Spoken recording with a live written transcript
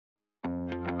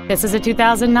This is a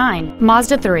 2009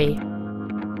 Mazda 3.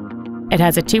 It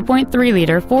has a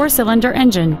 2.3-liter four-cylinder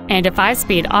engine and a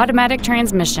 5-speed automatic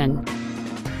transmission.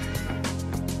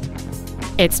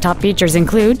 Its top features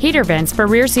include heater vents for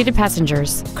rear-seated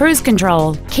passengers, cruise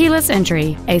control, keyless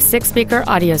entry, a 6-speaker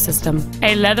audio system,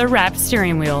 a leather-wrapped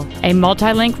steering wheel, a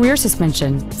multi-link rear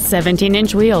suspension,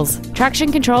 17-inch wheels,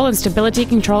 traction control and stability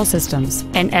control systems,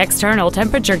 an external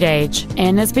temperature gauge,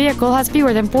 and this vehicle has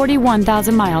fewer than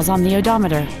 41,000 miles on the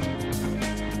odometer.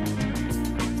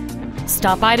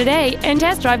 Stop by today and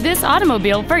test drive this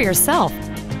automobile for yourself.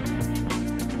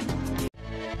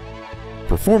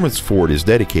 Performance Ford is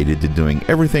dedicated to doing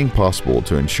everything possible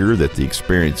to ensure that the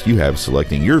experience you have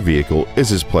selecting your vehicle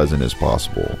is as pleasant as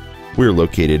possible. We are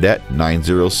located at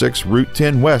 906 Route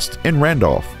 10 West in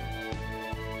Randolph.